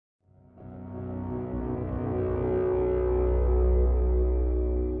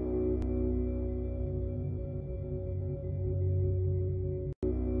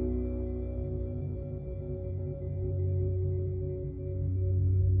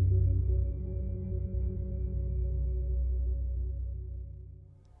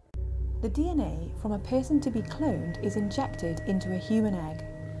The DNA from a person to be cloned is injected into a human egg,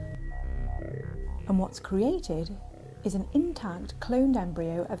 and what's created is an intact cloned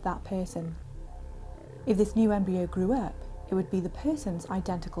embryo of that person. If this new embryo grew up, it would be the person's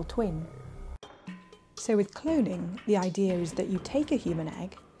identical twin. So with cloning, the idea is that you take a human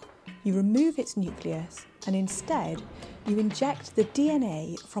egg, you remove its nucleus, and instead you inject the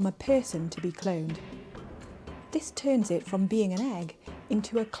DNA from a person to be cloned. This turns it from being an egg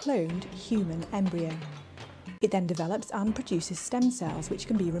into a cloned human embryo. It then develops and produces stem cells which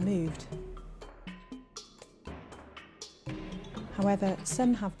can be removed. However,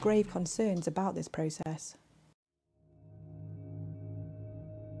 some have grave concerns about this process.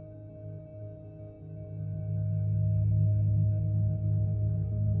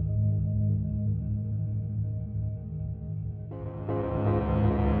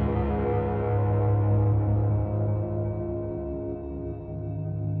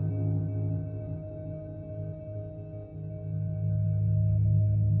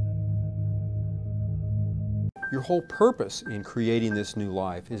 Your whole purpose in creating this new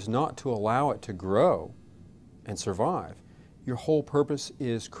life is not to allow it to grow and survive. Your whole purpose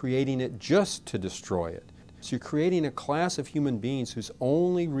is creating it just to destroy it. So you're creating a class of human beings whose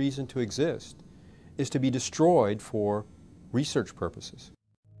only reason to exist is to be destroyed for research purposes.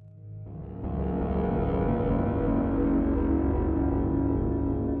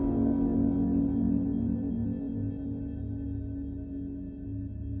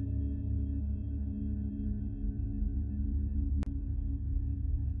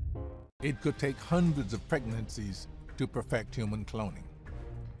 It could take hundreds of pregnancies to perfect human cloning,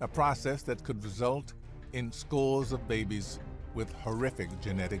 a process that could result in scores of babies with horrific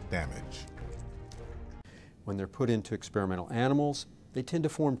genetic damage. When they're put into experimental animals, they tend to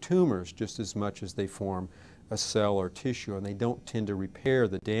form tumors just as much as they form a cell or tissue, and they don't tend to repair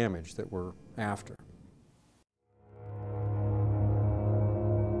the damage that we're after.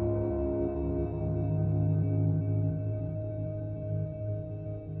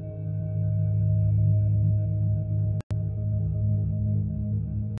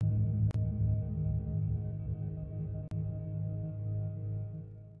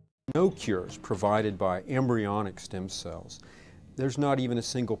 No cures provided by embryonic stem cells. There's not even a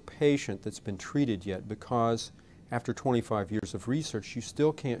single patient that's been treated yet because after 25 years of research, you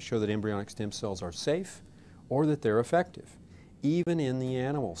still can't show that embryonic stem cells are safe or that they're effective, even in the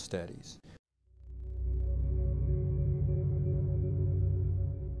animal studies.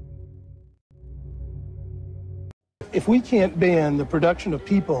 If we can't ban the production of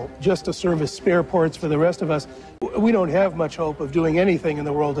people just to serve as spare parts for the rest of us, we don't have much hope of doing anything in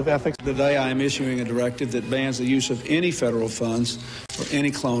the world of ethics. Today I am issuing a directive that bans the use of any federal funds for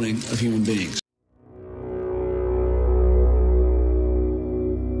any cloning of human beings.